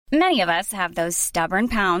Many of us have those stubborn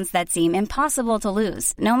pounds that seem impossible to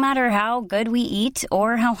lose, no matter how good we eat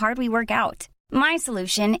or how hard we work out. My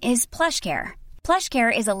solution is PlushCare.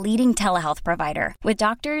 PlushCare is a leading telehealth provider with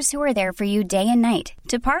doctors who are there for you day and night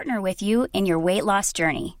to partner with you in your weight loss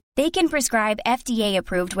journey. They can prescribe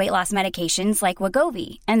FDA-approved weight loss medications like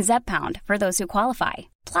Wegovy and Zepbound for those who qualify.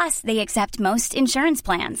 Plus, they accept most insurance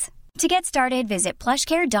plans. To get started, visit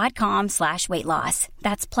plushcare.com/weightloss.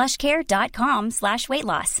 That's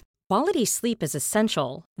plushcare.com/weightloss. Quality sleep is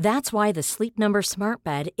essential. That's why the Sleep Number Smart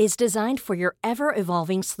Bed is designed for your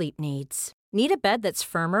ever-evolving sleep needs. Need a bed that's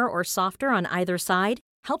firmer or softer on either side?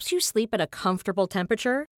 Helps you sleep at a comfortable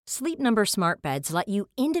temperature? Sleep Number Smart Beds let you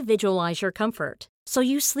individualize your comfort, so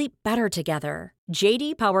you sleep better together.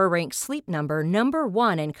 J.D. Power ranks Sleep Number number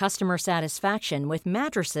 1 in customer satisfaction with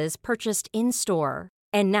mattresses purchased in-store.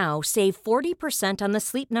 And now, save 40% on the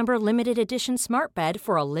Sleep Number Limited Edition Smart Bed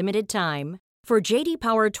for a limited time. For J.D.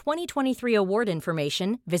 Power 2023 award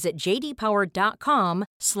information, visit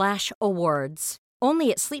jdpower.com/awards.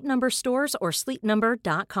 Only at Sleep Number stores or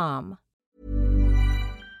sleepnumber.com.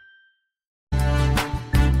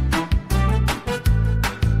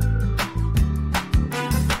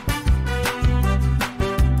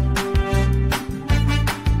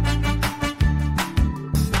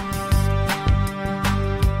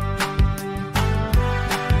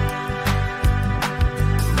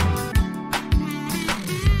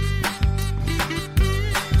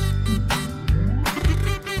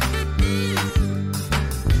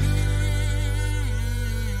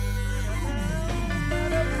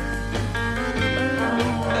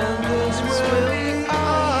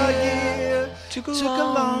 Took a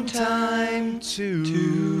long time to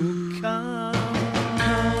come.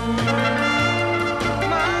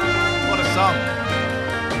 What a song.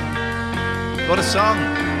 What a song.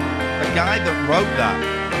 The guy that wrote that.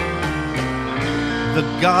 The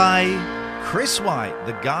guy, Chris White,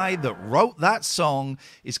 the guy that wrote that song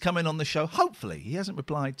is coming on the show. Hopefully. He hasn't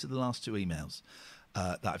replied to the last 2 emails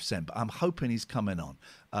that I've sent, but I'm hoping he's coming on.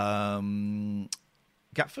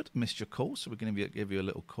 Gatford, missed your call, so we're going to give you a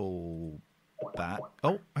little call back.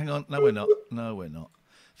 Oh, hang on. No, we're not. No, we're not.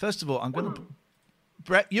 First of all, I'm going to...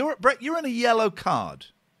 Brett, you're in a yellow card.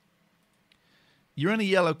 You're in a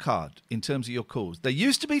yellow card in terms of your calls. They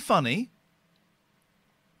used to be funny,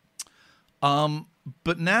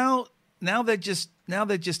 but now they're just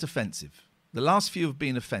offensive. The last few have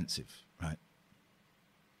been offensive, right?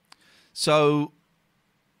 So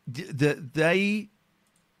you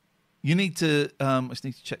need to... I just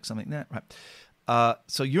need to check something there. Right.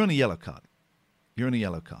 So you're on a yellow card. You're in a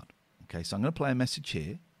yellow card. Okay, so I'm going to play a message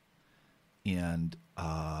here. And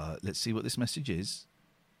let's see what this message is.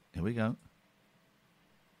 Here we go.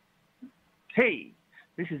 Hey,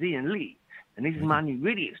 this is Ian Lee, and this is my new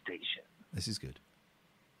radio station. This is good.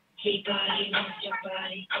 Hey, body, wants your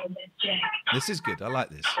body, come and jack. This is good. I like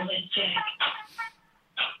this. Come and jack.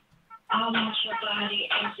 I want your body,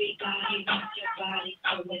 everybody wants your body,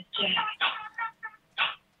 come and jack.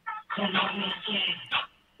 Come on and jack.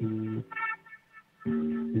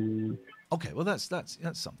 Okay, well that's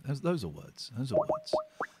something. Those are words. Those are words.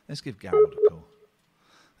 Let's give Garrod a call.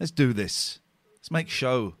 Let's do this. Let's make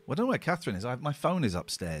show. Well, I don't know where Catherine is. My phone is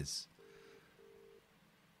upstairs.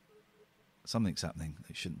 Something's happening.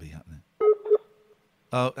 It shouldn't be happening.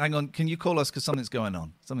 Oh, hang on. Can you call us because something's going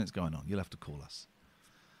on? Something's going on. You'll have to call us.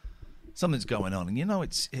 Something's going on, and you know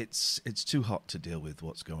it's too hot to deal with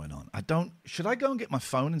what's going on. Should I go and get my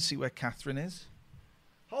phone and see where Catherine is?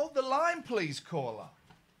 Hold the line, please, caller.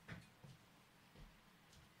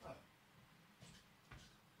 Oh.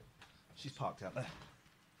 She's parked out there.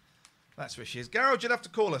 That's where she is. Garrod, you'd have to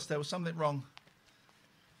call us. There was something wrong.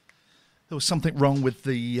 There was something wrong with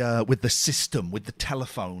the system, with the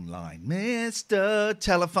telephone line. Mr.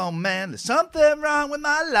 Telephone Man, there's something wrong with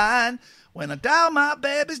my line. When I dial my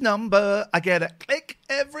baby's number, I get a click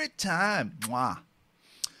every time. Mwah.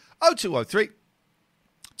 0203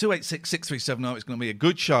 286 6370. It's going to be a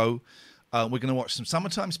good show. We're going to watch some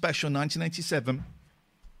Summertime Special 1987.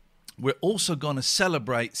 We're also going to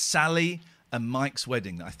celebrate Sally and Mike's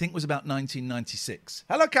wedding. I think it was about 1996.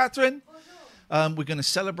 Hello, Catherine. We're going to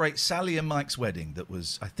celebrate Sally and Mike's wedding that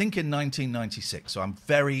was, I think, in 1996. So I'm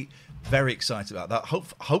very, very excited about that.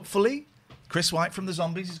 Hopefully, Chris White from the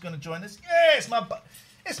Zombies is going to join us. Yeah,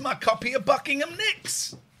 it's my copy of Buckingham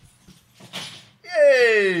Nicks.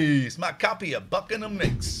 Yay! It's my copy of Buckingham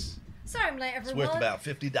Nicks. Sorry I'm late, everyone. It's worth about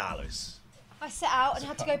 $50. I set out and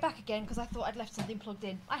had to go back again because I thought I'd left something plugged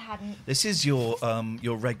in. I hadn't. This is your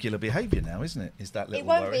regular behaviour now, isn't it? Is that little It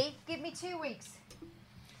won't worry? be. Give me 2 weeks.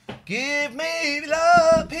 Give me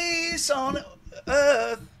love, peace on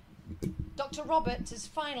earth. Dr. Robert has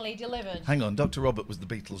finally delivered. Hang on, Dr. Robert was the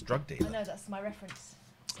Beatles' drug dealer. I know, that's my reference.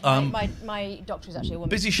 My doctor is actually a woman.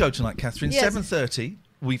 Busy show tonight, Catherine. Yes. 7:30.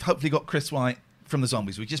 We've hopefully got Chris White from the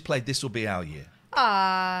Zombies. We just played This Will Be Our Year.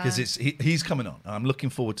 Because he's coming on. I'm looking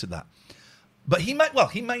forward to that. But he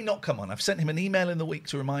may not come on. I've sent him an email in the week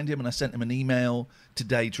to remind him, and I sent him an email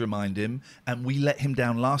today to remind him, and we let him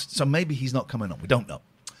down last, so maybe he's not coming on. We don't know.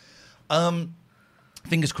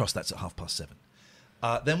 Fingers crossed that's at 7:30.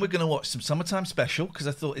 Then we're going to watch some Summertime Special, because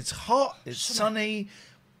I thought it's hot, it's sunny.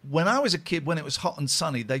 When I was a kid, when it was hot and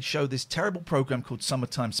sunny, they'd show this terrible program called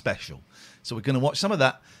Summertime Special. So we're going to watch some of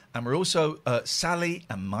that, and we're also Sally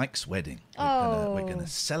and Mike's wedding. We're going to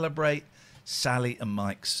celebrate Sally and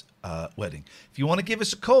Mike's wedding. If you want to give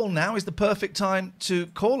us a call, now is the perfect time to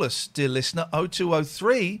call us, dear listener.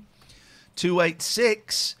 0203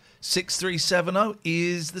 286 6370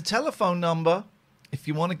 is the telephone number. If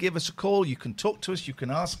you want to give us a call, you can talk to us, you can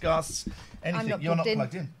ask us anything. You're not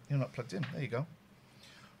plugged in. You're not plugged in. There you go.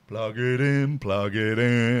 Plug it in, plug it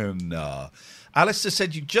in. Alistair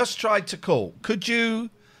said you just tried to call. Could you...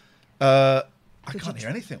 I can't hear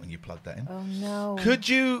anything when you plug that in. Oh, no. Could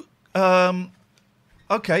you...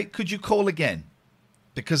 okay, could you call again?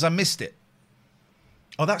 Because I missed it.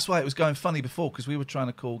 Oh, that's why it was going funny before, because we were trying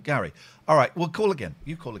to call Gary. All right, we'll call again.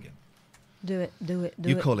 You call again. Do it.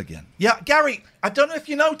 You call again. Yeah, Gary, I don't know if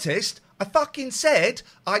you noticed. I fucking said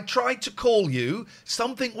I tried to call you.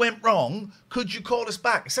 Something went wrong. Could you call us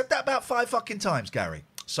back? I said that about 5 fucking times, Gary.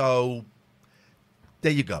 So,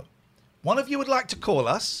 there you go. One of you would like to call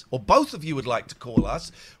us, or both of you would like to call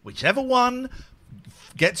us. Whichever one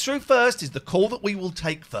gets through first is the call that we will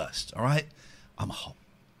take first. All right? I'm hot.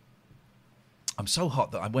 I'm so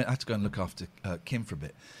hot that I had to go and look after Kim for a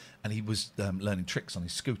bit. And he was learning tricks on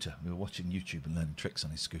his scooter. We were watching YouTube and learning tricks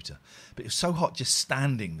on his scooter. But it was so hot just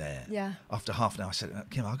standing there. Yeah. After half an hour, I said,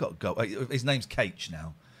 Kim, I've got to go. His name's KH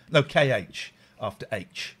now. No, KH, after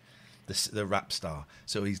H, the rap star.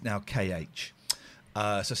 So he's now KH. So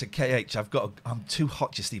I said, KH, I'm too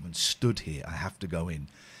hot just even stood here. I have to go in.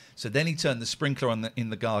 So then he turned the sprinkler on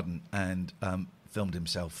in the garden and filmed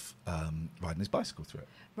himself riding his bicycle through it.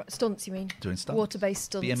 Stunts, you mean? Doing stunts. Water-based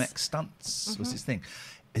stunts. BMX stunts was his thing.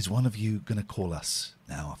 Is one of you going to call us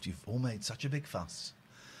now after you've all made such a big fuss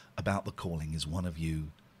about the calling? Is one of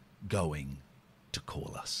you going to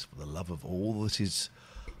call us for the love of all that is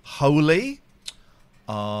holy?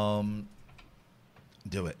 Do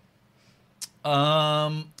it.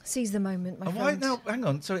 Seize the moment, my friend. Why now? Hang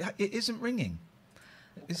on. So it isn't ringing.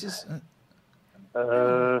 Is this?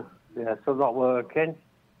 Yeah, still not working.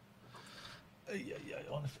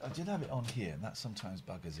 I did have it on here, and that sometimes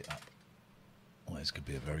buggers it up. Well, this could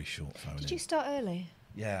be a very short phone. Did you start early?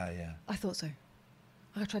 Yeah. I thought so.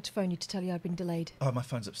 I tried to phone you to tell you I'd been delayed. Oh, my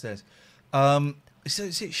phone's upstairs. So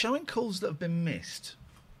is it showing calls that have been missed?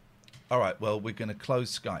 All right, well, we're going to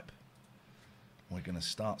close Skype. We're going to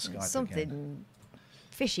start Skype There's something again.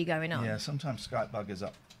 fishy going on. Yeah, sometimes Skype buggers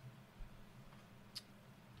up.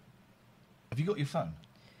 Have you got your phone?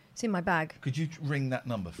 It's in my bag. Could you ring that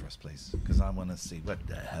number for us, please? Because I want to see what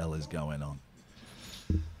the hell is going on.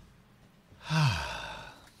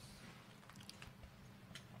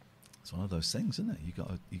 It's one of those things, isn't it?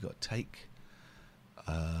 You got to take.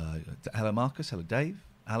 Hello, Marcus. Hello, Dave.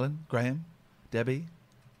 Alan, Graham, Debbie,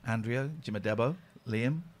 Andrea, Jimadebo,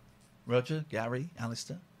 Liam, Roger, Gary,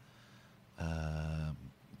 Alistair,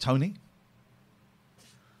 Tony.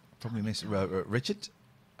 Probably missed Richard.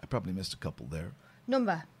 I probably missed a couple there.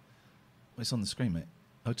 Number. It's on the screen, mate.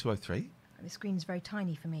 0203 The screen's very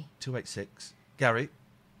tiny for me. 286. Gary.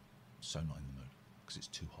 So not in the mood because it's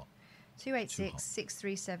too hot. 286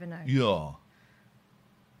 6370. Yeah.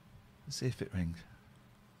 Let's see if it rings.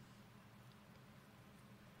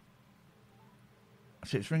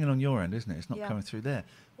 Actually, it's ringing on your end, isn't it? It's not coming through there.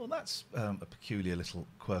 Well, that's a peculiar little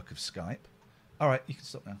quirk of Skype. All right, you can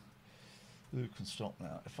stop now. You can stop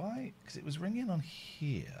now. Because it was ringing on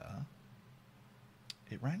here.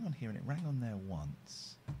 It rang on here and it rang on there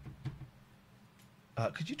once.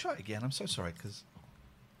 Could you try it again? I'm so sorry, because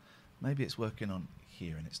maybe it's working on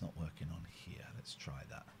here and it's not working on here. Let's try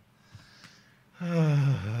that.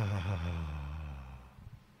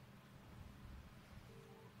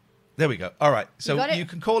 There we go. All right. So you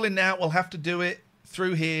can call in now. We'll have to do it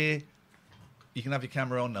through here. You can have your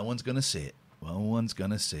camera on. No one's going to see it. No one's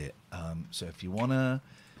going to see it. So if you want to...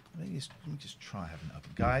 Let me just try having it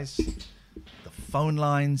open. Guys, the phone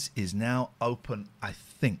lines is now open, I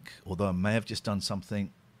think. Although I may have just done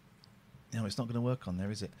something. No, it's not going to work on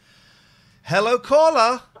there, is it? Hello,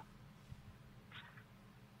 caller.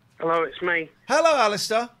 Hello, it's me. Hello,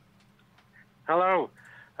 Alistair. Hello.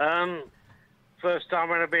 First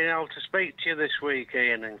time I've been able to speak to you this week,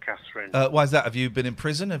 Ian and Catherine. Why is that? Have you been in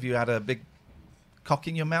prison? Have you had a big cock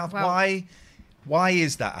in your mouth? Well- Why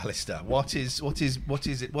is that, Alistair? What is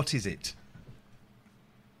it?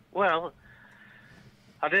 Well,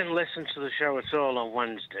 I didn't listen to the show at all on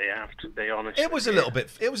Wednesday. I have to be honest. It was a little bit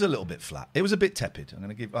flat. It was a bit tepid. I'm going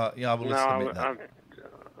to give. I will admit that.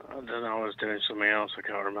 I don't know. I was doing something else. I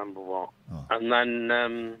can't remember what. Oh. And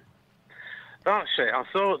then that's it. I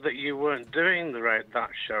thought that you weren't doing that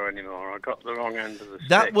show anymore. I got the wrong end of the stick.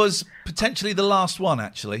 That was potentially the last one,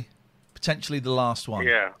 actually. Potentially the last one.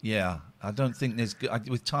 Yeah. Yeah. I don't think there's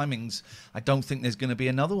with timings. I don't think there's going to be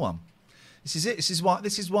another one. This is it.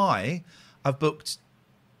 This is why I've booked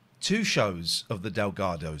 2 shows of the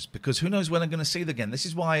Delgados, because who knows when I'm going to see them again. This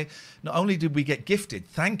is why not only did we get gifted,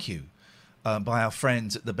 thank you, by our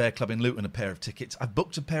friends at the Bear Club in Luton, a pair of tickets. I've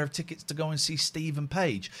booked a pair of tickets to go and see Steve and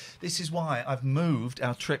Paige. This is why I've moved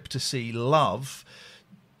our trip to see Love,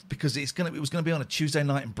 because it was going to be on a Tuesday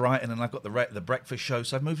night in Brighton, and I've got the breakfast show,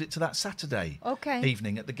 so I've moved it to that Saturday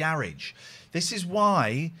evening at the Garage. This is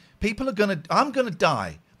why I'm going to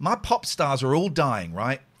die. My pop stars are all dying,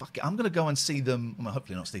 right? Fuck it, I'm going to go and see them. Well,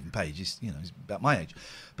 hopefully not Stephen Page. He's about my age,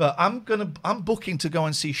 but I'm booking to go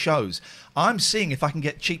and see shows. I'm seeing if I can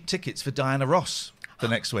get cheap tickets for Diana Ross for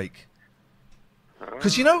next week.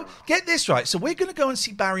 Because, get this right. So we're going to go and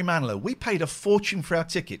see Barry Manilow. We paid a fortune for our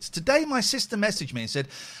tickets. Today, my sister messaged me and said,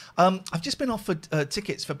 I've just been offered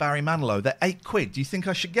tickets for Barry Manilow. They're £8. Do you think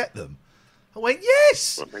I should get them? I went,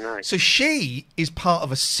 yes. That'd be nice. So she is part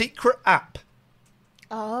of a secret app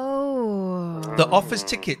that offers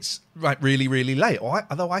tickets really, really late.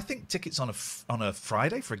 Although I think tickets on a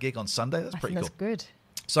Friday for a gig on Sunday, that's pretty cool. That's good.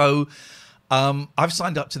 So I've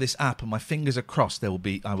signed up to this app, and my fingers are crossed. I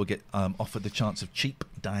will get offered the chance of cheap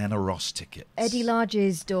Diana Ross tickets. Eddie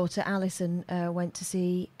Large's daughter Alison went to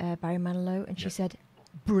see Barry Manilow, and she said,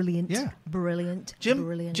 "Brilliant, brilliant,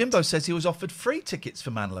 brilliant." Jimbo says he was offered free tickets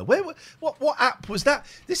for Manilow. What app was that?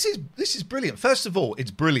 This is brilliant. First of all,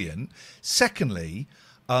 it's brilliant. Secondly,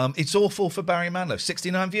 it's awful for Barry Manilow.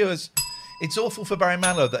 69 viewers. It's awful for Barry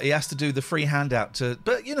Manilow that he has to do the free handout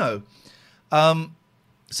but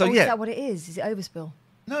so Is that what it is? Is it overspill?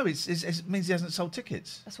 No, it means he hasn't sold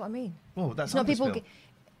tickets. That's what I mean. Well, that's it's not overspill. people.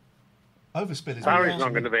 Overspill is. Barry's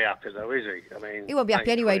not going to be happy though, is he? I mean, He won't be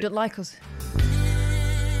happy anyway. He doesn't like us.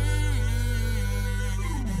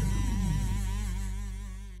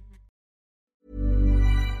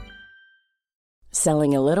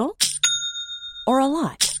 Selling a little or a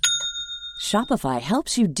lot? Shopify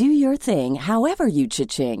helps you do your thing however you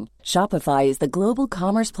cha-ching. Shopify is the global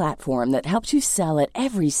commerce platform that helps you sell at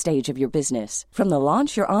every stage of your business. From the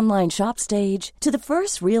launch your online shop stage to the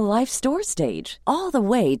first real-life store stage, all the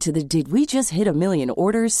way to the did we just hit a million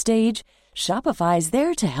orders stage. Shopify is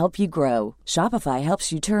there to help you grow. Shopify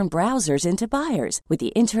helps you turn browsers into buyers with the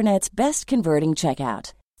internet's best converting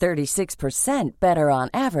checkout. 36% better on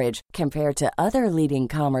average compared to other leading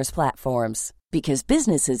commerce platforms. Because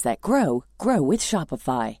businesses that grow, grow with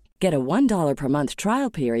Shopify. Get a $1 per month trial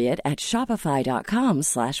period at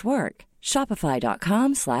shopify.com/work.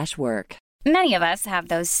 Shopify.com/work. Many of us have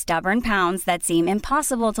those stubborn pounds that seem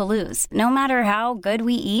impossible to lose, no matter how good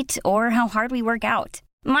we eat or how hard we work out.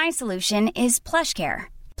 My solution is PlushCare.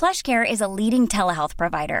 PlushCare is a leading telehealth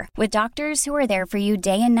provider with doctors who are there for you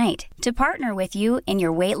day and night to partner with you in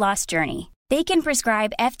your weight loss journey. They can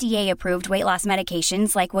prescribe FDA-approved weight loss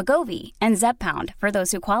medications like Wegovy and Zepbound for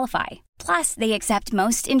those who qualify. Plus, they accept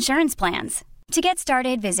most insurance plans. To get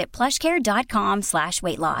started, visit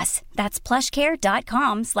plushcare.com/weightloss. That's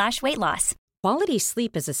plushcare.com/weightloss. Quality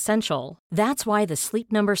sleep is essential. That's why the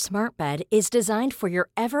Sleep Number Smart Bed is designed for your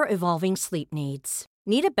ever-evolving sleep needs.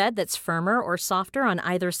 Need a bed that's firmer or softer on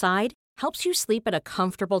either side? Helps you sleep at a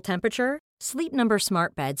comfortable temperature? Sleep Number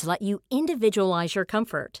Smart Beds let you individualize your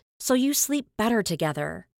comfort, so you sleep better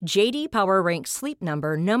together. J.D. Power ranks Sleep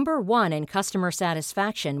Number #1 in customer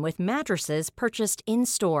satisfaction with mattresses purchased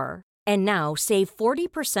in-store. And now, save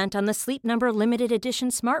 40% on the Sleep Number Limited Edition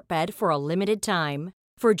Smart Bed for a limited time.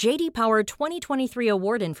 For J.D. Power 2023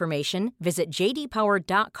 award information, visit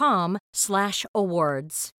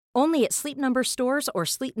jdpower.com/awards. Only at Sleep Number stores or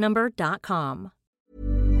sleepnumber.com.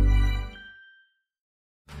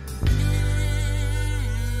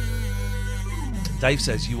 Dave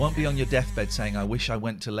says you won't be on your deathbed saying, "I wish I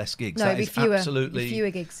went to less gigs." No, That it'd be is fewer, absolutely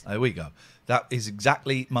fewer gigs. There we go. That is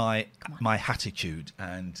exactly my attitude.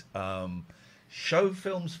 And show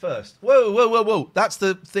films first. Whoa! That's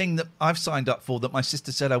the thing that I've signed up for. That my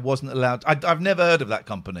sister said I wasn't allowed. I've never heard of that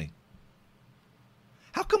company.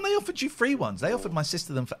 How come they offered you free ones? They offered my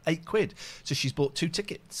sister them for £8, so she's bought 2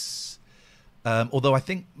 tickets. Although I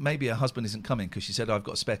think maybe her husband isn't coming because she said, I've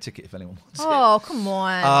got a spare ticket if anyone wants it. Oh, come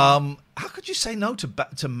on. How could you say no to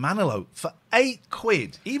Manilow for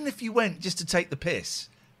 £8? Even if you went just to take the piss.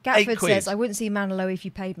 Gatford £8. says, I wouldn't see Manilow if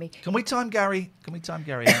you paid me. Can we time Gary? Out?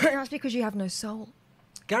 That's because you have no soul.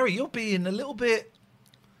 Gary, you're being a little bit...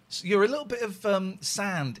 You're a little bit of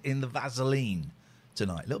sand in the Vaseline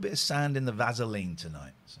tonight. A little bit of sand in the Vaseline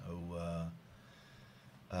tonight. So,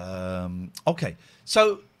 okay.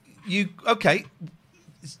 So,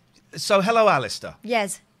 So, hello, Alistair.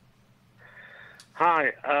 Yes.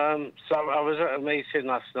 Hi. So I was at a meeting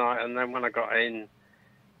last night, and then when I got in,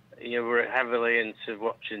 you were heavily into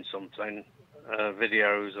watching something,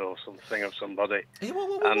 videos or something of somebody. Yeah, what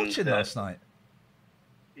were we watching last night?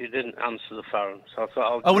 You didn't answer the phone, so I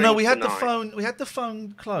thought Oh no, we had the phone. We had the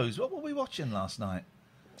phone closed. What were we watching last night?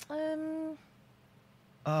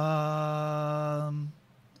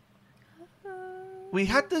 We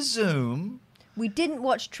had the Zoom. We didn't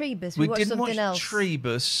watch Trebus. We watched something else.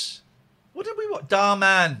 Trebus. What did we watch?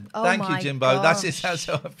 Darman. Oh, Thank you, my Jimbo. gosh. That's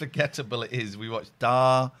how forgettable it is. We watched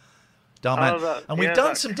Darman. And we've yeah,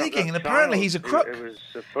 done some digging, and apparently he's a crook. It was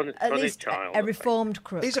a funny At least child. a reformed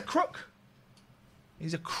crook. He's a crook.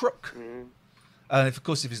 He's a crook. Mm. Of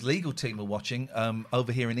course, if his legal team are watching,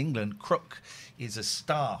 over here in England, crook is a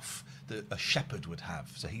staff that a shepherd would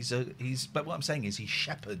have. So but what I'm saying is he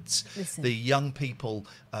shepherds the young people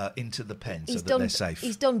into the pen so that they're safe.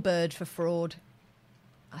 He's done Bird for fraud.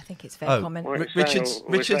 I think it's fair comment.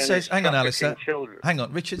 Richard says, hang on, Alistair. Hang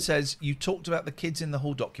on. Richard says, you talked about the Kids in the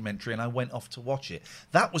Hall documentary and I went off to watch it.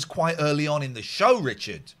 That was quite early on in the show,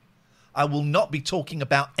 Richard. I will not be talking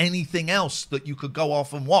about anything else that you could go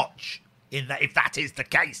off and watch if that is the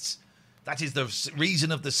case. That is the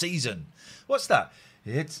reason of the season. What's that?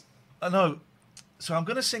 No. So I'm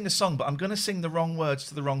going to sing a song, but I'm going to sing the wrong words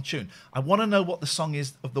to the wrong tune. I want to know what the song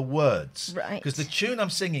is of the words. Right. Because the tune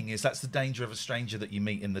I'm singing is That's the Danger of a Stranger That You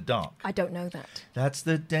Meet in the Dark. I don't know that. That's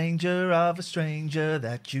the danger of a stranger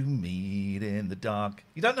that you meet in the dark.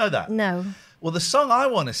 You don't know that? No. Well, the song I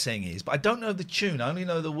want to sing is, but I don't know the tune. I only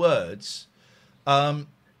know the words. £8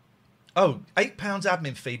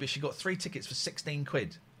 admin fee, but she got 3 tickets for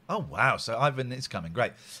 £16. Oh, wow. So Ivan is coming.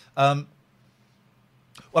 Great.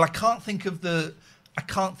 Well, I can't think of the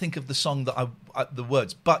song that the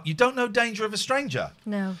words, but you don't know Danger of a Stranger?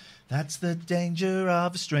 No. That's the danger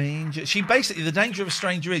of a stranger. The danger of a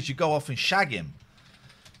stranger is you go off and shag him.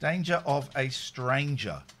 Danger of a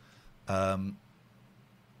stranger.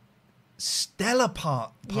 Stella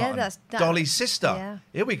Parton. Yeah, that's Dolly's sister. Yeah.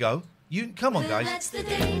 Here we go. You come on, guys. That's the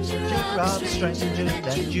danger of a stranger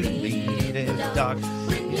that you meet in the dark.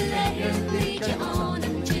 When you let him lead you on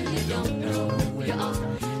until you don't know who you are.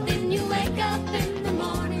 Then you wake up in the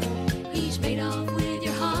morning, he's made off with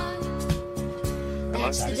your heart.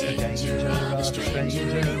 That's the danger of a stranger.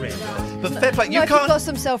 But fair play, if you've got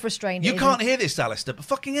some self-restraint. You can't hear this, Alistair, but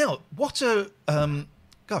fucking hell, what a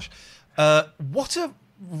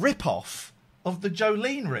rip-off of the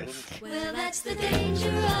Jolene riff. Well, that's the danger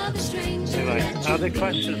of a stranger. Anyway, I have a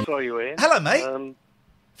question for you, Ian. Hello, mate.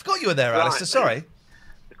 Forgot you were there, Alistair. Sorry.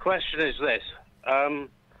 The question is this.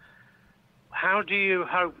 How do you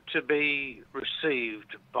hope to be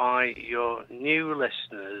received by your new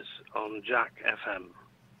listeners on Jack FM?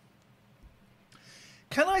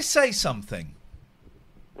 Can I say something?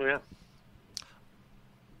 Yeah.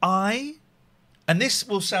 And this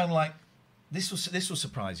will sound like, this will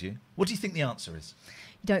surprise you. What do you think the answer is?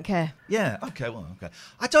 You don't care. Yeah, okay.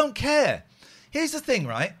 I don't care. Here's the thing,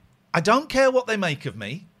 right? I don't care what they make of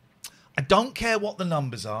me. I don't care what the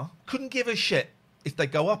numbers are. Couldn't give a shit if they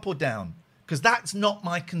go up or down, because that's not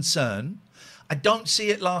my concern. I don't see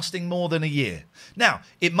it lasting more than a year. Now,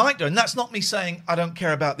 it might do, and that's not me saying I don't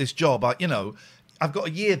care about this job. I've got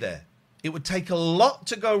a year there. It would take a lot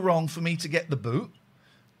to go wrong for me to get the boot.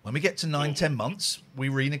 When we get to 9-10 months, we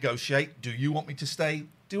renegotiate. Do you want me to stay?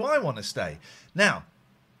 Do I want to stay? Now,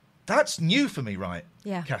 that's new for me, right?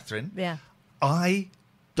 Yeah. Catherine? Yeah. I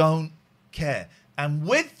don't care. And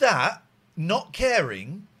with that, not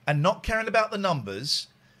caring and not caring about the numbers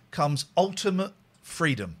comes ultimate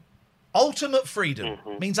freedom. Ultimate freedom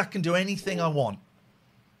means I can do anything I want.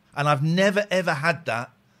 And I've never, ever had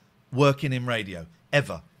that working in radio,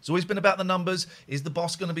 ever. It's always been about the numbers. Is the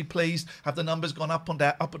boss going to be pleased? Have the numbers gone up or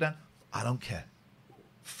down? I don't care.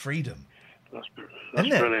 Freedom. That's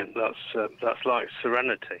brilliant. That's like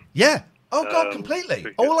serenity. Yeah. Oh, God, completely.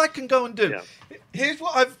 All I can go and do. Yeah. Here's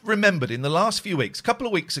what I've remembered in the last few weeks. A couple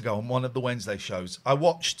of weeks ago on one of the Wednesday shows, I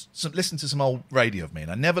listened to some old radio of me,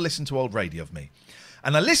 and I never listened to old radio of me.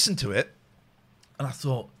 And I listened to it, and I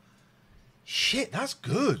thought, shit, that's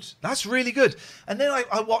good. That's really good. And then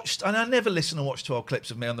I watched, and I never listen or watch 12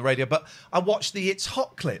 clips of me on the radio, but I watched the It's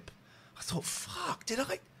Hot clip. I thought, fuck, did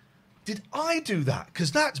I do that?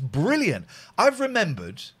 Because that's brilliant. I've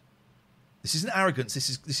remembered, this isn't arrogance,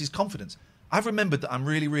 this is confidence. I've remembered that I'm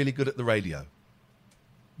really, really good at the radio.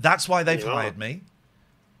 That's why they've hired me.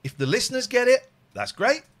 If the listeners get it, that's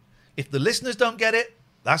great. If the listeners don't get it,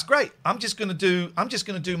 that's great. I'm just going to do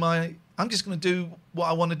what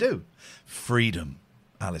I want to do. Freedom,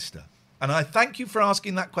 Alistair. And I thank you for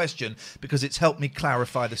asking that question because it's helped me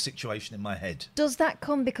clarify the situation in my head. Does that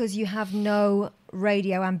come because you have no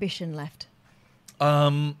radio ambition left?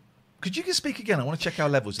 Could you just speak again? I want to check our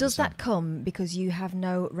levels. Does that come because you have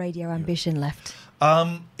no radio ambition left?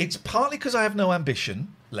 It's partly because I have no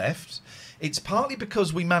ambition left. It's partly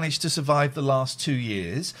because we managed to survive the last 2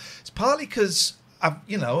 years. It's partly because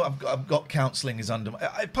I've got counselling is under.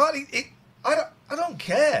 I don't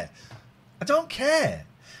care. I don't care.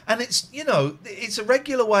 And it's, it's a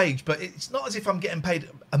regular wage, but it's not as if I'm getting paid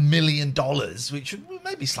 $1 million, which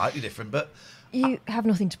may be slightly different, but you have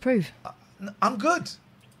nothing to prove. I'm good.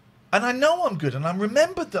 And I know I'm good, and I'm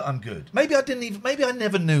remembered that I'm good. Maybe I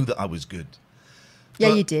never knew that I was good.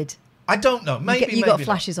 Yeah, you did. I don't know. Maybe you got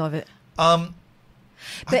flashes of it.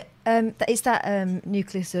 But it's that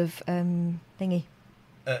nucleus of thingy.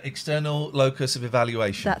 External locus of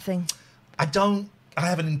evaluation. That thing. I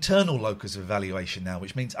have an internal locus of evaluation now,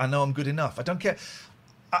 which means I know I'm good enough. I don't care.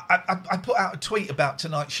 I put out a tweet about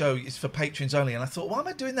tonight's show. It's for patrons only, and I thought, why am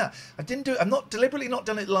I doing that? I didn't do it. I'm not deliberately not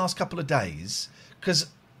done it the last couple of days because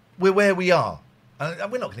we're where we are.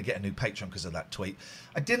 And we're not going to get a new patron because of that tweet.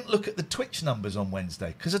 I didn't look at the Twitch numbers on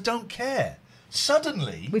Wednesday because I don't care.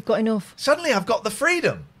 Suddenly, we've got enough. Suddenly, I've got the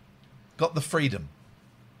freedom.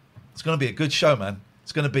 It's going to be a good show, man.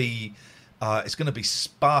 It's going to be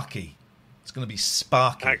sparky. It's going to be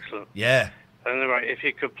sparky. Excellent. Yeah. Anyway, if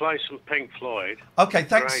you could play some Pink Floyd. Okay,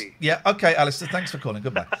 thanks. Great. Yeah, okay, Alistair, thanks for calling.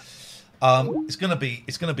 Goodbye. It's going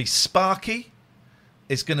to be sparky.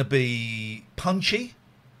 It's going to be punchy.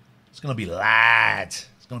 It's going to be lad.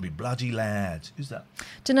 It's going to be bloody lad. Who's that?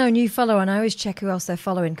 Don't know, new follower, and I always check who else they're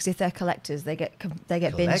following because if they're collectors, they get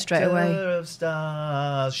binned straight away. Collector of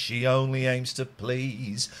stars, she only aims to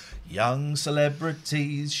please young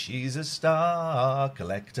celebrities. She's a star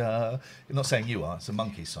collector. You're not saying you are. It's a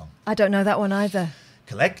Monkey song. I don't know that one either.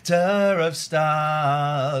 Collector of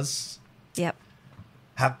stars. Yep.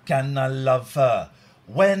 How can I love her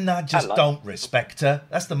when I just don't respect her?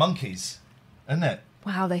 That's the Monkeys, isn't it?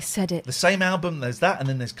 Wow, they said it. The same album, there's that, and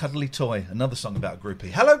then there's Cuddly Toy, another song about a groupie.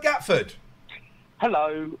 Hello, Gatford.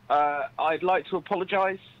 Hello. I'd like to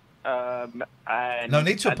apologise. No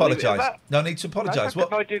need to apologise. No need to apologise.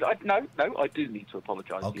 No, I do need to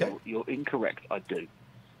apologise. Okay. You're incorrect. I do.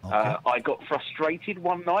 Okay. I got frustrated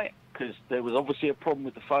one night because there was obviously a problem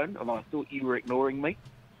with the phone, and I thought you were ignoring me.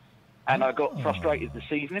 And I got frustrated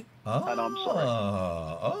this evening, and I'm sorry.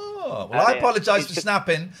 Well, I apologise for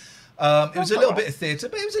snapping. It was a little bit of theatre,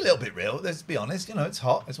 but it was a little bit real. Let's be honest. It's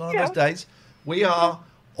hot. It's one of those days. We are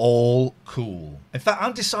all cool. In fact,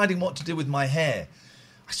 I'm deciding what to do with my hair.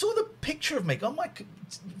 I saw the picture of me on my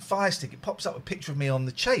Fire Stick. It pops up a picture of me on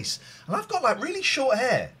The Chase, and I've got like really short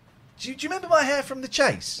hair. Do you remember my hair from The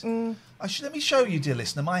Chase? Let me show you, dear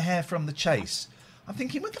listener, my hair from The Chase. I'm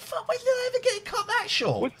thinking, what the fuck? Why did I ever get it cut that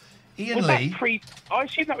short? Ian Lee. I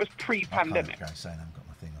assume that was pre-pandemic. I saying I haven't got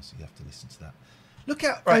my thing on, so you have to listen to that. Look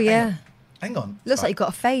out! Right, hang on. Looks like you've got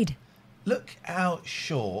a fade. Look how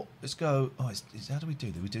short. Let's go. Oh, how do we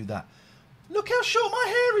do that? We do that. Look how short my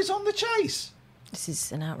hair is on The Chase. This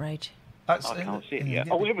is an outrage. I can't see it yet.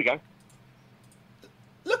 Oh, here we go.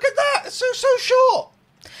 Look at that! It's so short.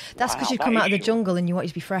 That's because you've come out of the jungle and you wanted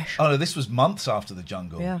to be fresh. Oh no, this was months after the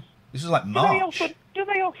jungle. Yeah. This was like March. Do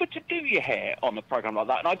they offer to do your hair on a programme like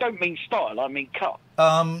that? And I don't mean style, I mean cut.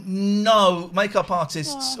 No, makeup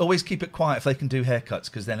artists always keep it quiet if they can do haircuts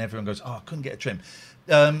because then everyone goes, oh, I couldn't get a trim.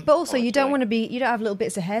 But also, you don't have little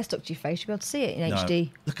bits of hair stuck to your face. You'll be able to see it in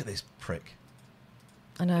HD. Look at this prick.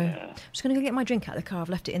 I know. Yeah. I'm just going to go get my drink out of the car. I've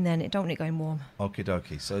left it in there and it don't want it going warm. Okie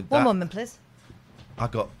dokie. So one moment, please. I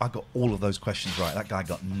got all of those questions right. That guy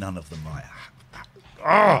got none of them right.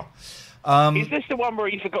 Is this the one where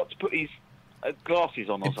he forgot to put his glasses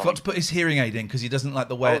on or something? He forgot to put his hearing aid in because he doesn't like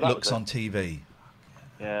the way it looks on TV.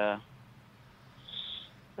 Yeah.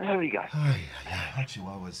 There we go. Yeah,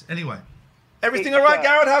 Chihuahuas. Anyway, everything all right,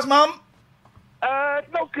 Garrett? How's Mum?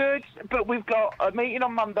 Not good, but we've got a meeting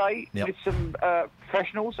on Monday with some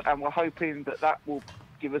professionals, and we're hoping that will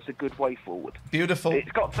give us a good way forward. Beautiful.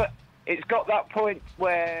 It's got that point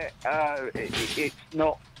where it's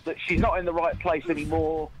not that she's not in the right place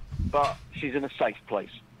anymore, but she's in a safe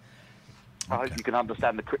place. I hope you can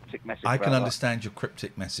understand the cryptic message. I can understand your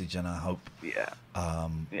cryptic message, and I hope. Yeah.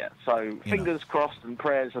 So fingers crossed and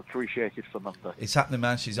prayers appreciated for Monday. It's happening,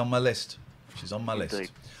 man. She's on my list.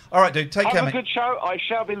 List. All right, dude. Take care, mate. Have a good show. I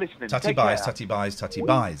shall be listening. Tutty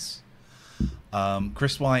buys.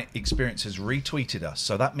 Chris White Experience has retweeted us,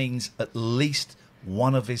 so that means at least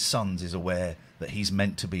one of his sons is aware that he's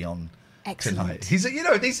meant to be on tonight. He's,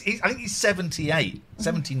 I think he's 78,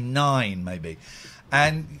 79 maybe.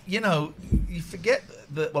 And, you forget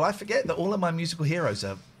that, I forget that all of my musical heroes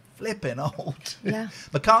are flipping old. Yeah.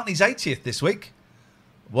 McCartney's 80th this week.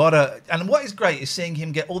 What is great is seeing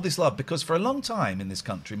him get all this love, because for a long time in this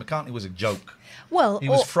country, McCartney was a joke. Well, he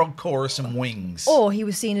was Frog Chorus and Wings. Or he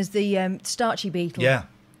was seen as the starchy Beatle. Yeah.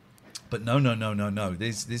 But no.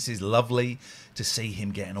 This is lovely to see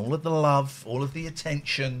him getting all of the love, all of the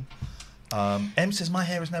attention. Em says, my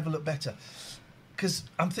hair has never looked better. Because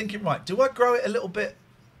I'm thinking, right, do I grow it a little bit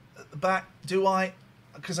at the back? Do I?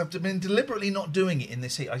 Because I've been deliberately not doing it in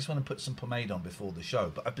this heat. I just want to put some pomade on before the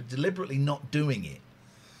show, but I've been deliberately not doing it.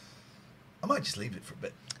 I might just leave it for a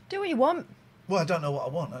bit. Do what you want. Well, I don't know what I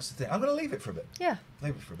want. That's the thing. I'm going to leave it for a bit. Yeah. I'll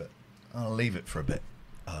leave it for a bit.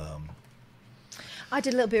 I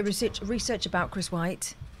did a little bit of research about Chris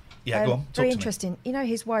White. Yeah, go on. Very interesting.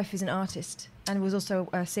 His wife is an artist and was also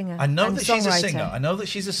a singer. I know that she's a songwriter. singer. I know that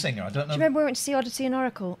she's a singer. I don't know. Do you remember we went to see Odyssey and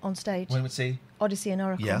Oracle on stage? When we see Odyssey and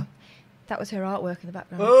Oracle. Yeah. That was her artwork in the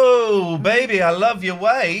background. Oh, baby, I love your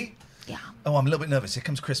way. Yeah. Oh, I'm a little bit nervous. Here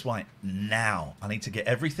comes Chris White now. I need to get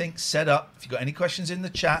everything set up. If you've got any questions in the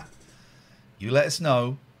chat, you let us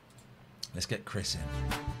know. Let's get Chris in.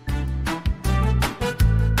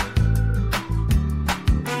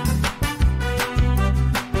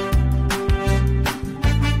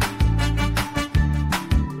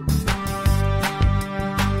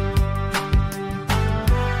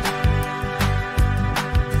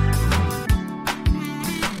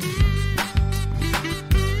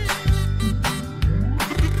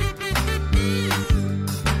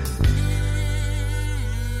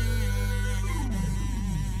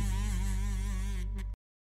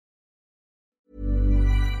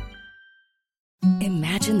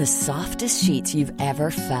 Imagine the softest sheets you've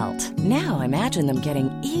ever felt. Now imagine them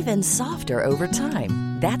getting even softer over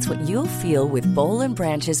time. That's what you'll feel with Boll &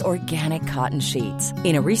 Branch's organic cotton sheets.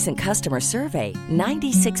 In a recent customer survey,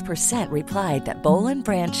 96% replied that Boll &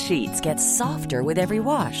 Branch sheets get softer with every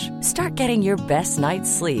wash. Start getting your best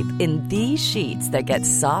night's sleep in these sheets that get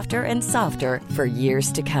softer and softer for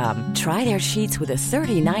years to come. Try their sheets with a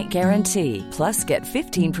 30-night guarantee. Plus, get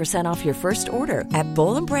 15% off your first order at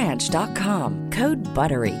bollandbranch.com. Code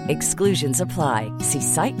BUTTERY. Exclusions apply. See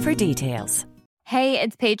site for details. Hey,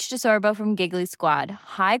 it's Paige DeSorbo from Giggly Squad.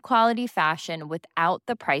 High quality fashion without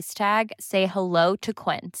the price tag. Say hello to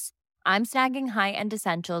Quince. I'm snagging high-end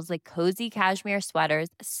essentials like cozy cashmere sweaters,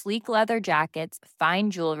 sleek leather jackets,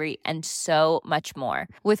 fine jewelry, and so much more.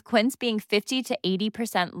 With Quince being 50 to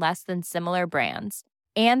 80% less than similar brands.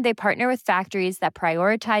 And they partner with factories that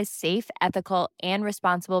prioritize safe, ethical, and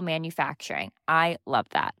responsible manufacturing. I love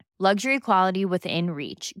that. Luxury quality within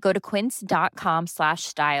reach. Go to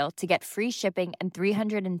quince.com/style to get free shipping and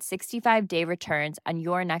 365-day returns on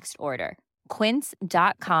your next order.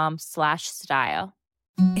 Quince.com/style.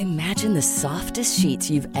 Imagine the softest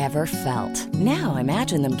sheets you've ever felt. Now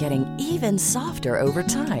imagine them getting even softer over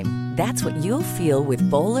time. That's what you'll feel with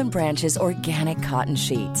Boll & Branch's organic cotton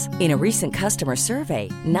sheets. In a recent customer survey,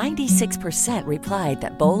 96% replied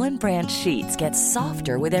that Boll & Branch sheets get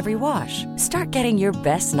softer with every wash. Start getting your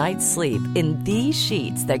best night's sleep in these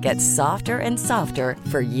sheets that get softer and softer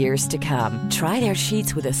for years to come. Try their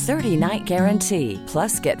sheets with a 30-night guarantee.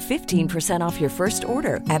 Plus, get 15% off your first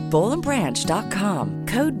order at bollandbranch.com.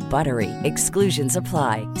 Code BUTTERY. Exclusions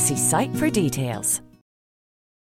apply. See site for details.